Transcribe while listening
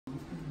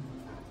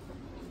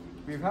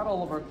We've had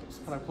all of our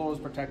kind of clothes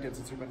protected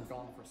since we've been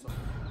gone for so long.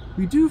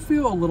 We do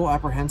feel a little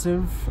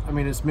apprehensive. I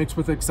mean, it's mixed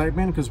with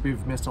excitement because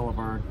we've missed all of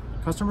our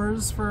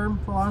customers for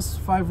the last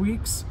 5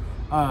 weeks.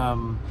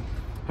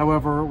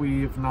 However,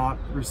 we've not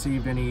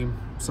received any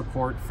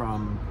support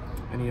from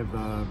any of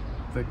the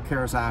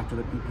CARES Act or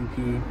the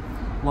PPP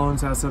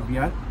loans as of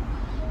yet.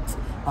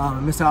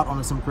 Missed out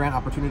on some grant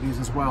opportunities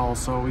as well,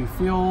 so we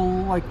feel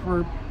like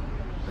we're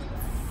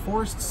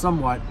forced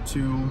somewhat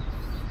to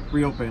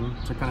reopen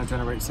to kind of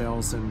generate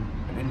sales and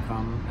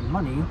income and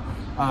money.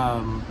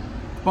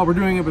 But we're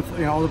doing it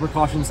with all the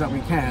precautions that we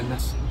can.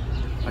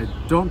 I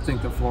don't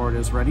think that Florida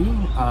is ready,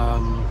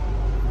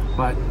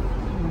 but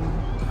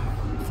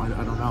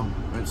I don't know.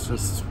 It's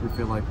just, we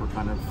feel like we're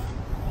kind of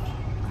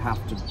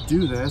have to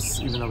do this,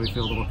 even though we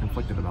feel a little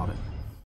conflicted about it.